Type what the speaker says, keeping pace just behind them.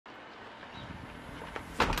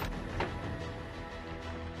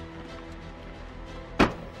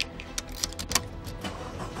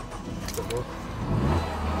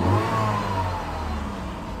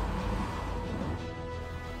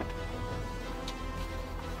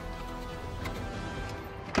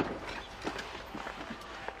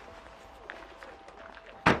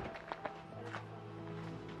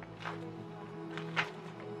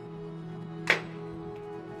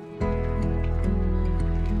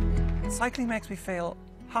Cycling makes me feel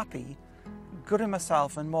happy, good in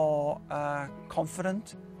myself and more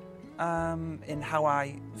confident in how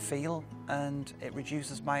I feel, and it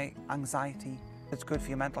reduces my anxiety. It's good for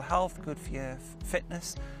your mental health, good for your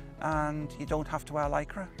fitness, and you don't have to wear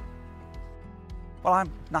lycra. Well,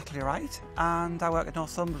 I'm Natalie Wright and I work at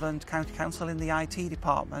Northumberland County Council in the IT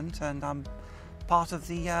department, and I'm part of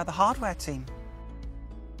the hardware team.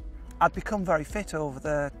 I'd become very fit over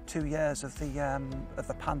the 2 years of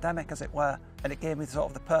the pandemic, as it were, and it gave me sort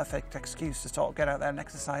of the perfect excuse to sort of get out there and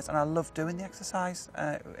exercise, and I loved doing the exercise.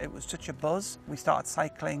 It was such a buzz. We started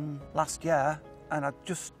cycling last year and I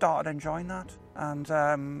just started enjoying that, and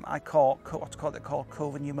I caught what's called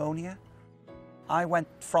COVID pneumonia. I went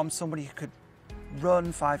from somebody who could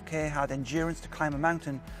run 5k, had endurance to climb a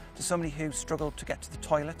mountain, to somebody who struggled to get to the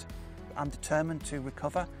toilet. I'm determined to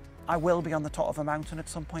recover. I will be on the top of a mountain at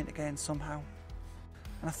some point again somehow.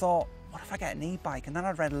 And I thought, what if I get an e-bike? And then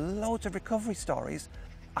I read loads of recovery stories.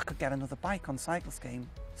 I could get another bike on Cycle Scheme,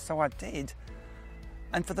 so I did.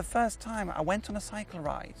 And for the first time, I went on a cycle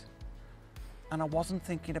ride and I wasn't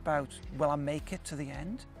thinking about, will I make it to the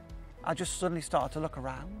end? I just suddenly started to look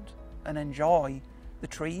around and enjoy the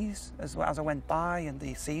trees as I went by, and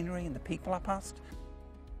the scenery and the people I passed.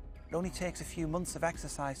 It only takes a few months of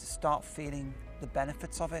exercise to start feeling the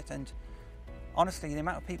benefits of it, and honestly, the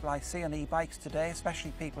amount of people I see on e-bikes today,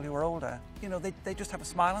 especially people who are older, you know, they just have a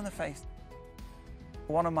smile on their face.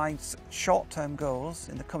 One of my short-term goals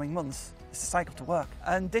in the coming months is to cycle to work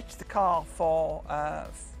and ditch the car for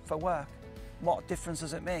work. What difference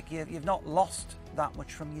does it make? You've not lost that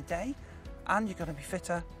much from your day, and you're going to be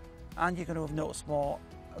fitter, and you're going to have noticed more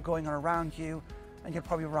going on around you, and you'll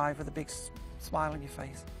probably arrive with a big smile on your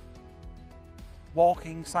face.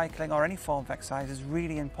 Walking, cycling or any form of exercise is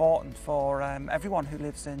really important for everyone who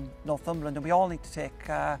lives in Northumberland, and we all need to take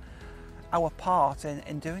our part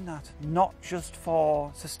in doing that, not just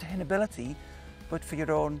for sustainability but for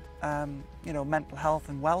your own mental health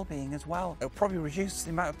and well-being as well. It'll probably reduce the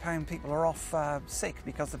amount of time people are off sick,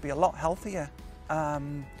 because they'll be a lot healthier.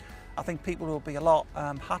 I think people will be a lot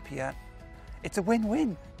happier. It's a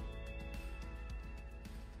win-win.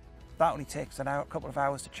 That only takes a couple of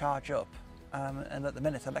hours to charge up. And at the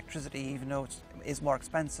minute, electricity, even though it is more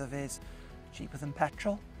expensive, is cheaper than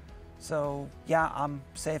petrol. So yeah, I'm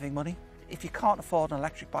saving money. If you can't afford an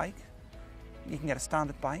electric bike, you can get a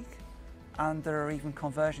standard bike, and there are even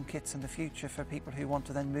conversion kits in the future for people who want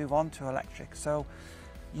to then move on to electric. So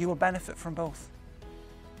you will benefit from both.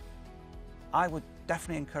 I would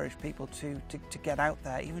definitely encourage people to get out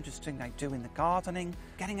there, even just doing the gardening.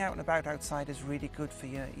 Getting out and about outside is really good for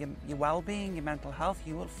your well-being, your mental health.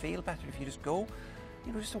 You will feel better if you just go,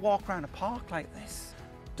 just to walk around a park like this.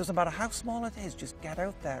 Doesn't matter how small it is, just get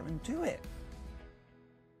out there and do it.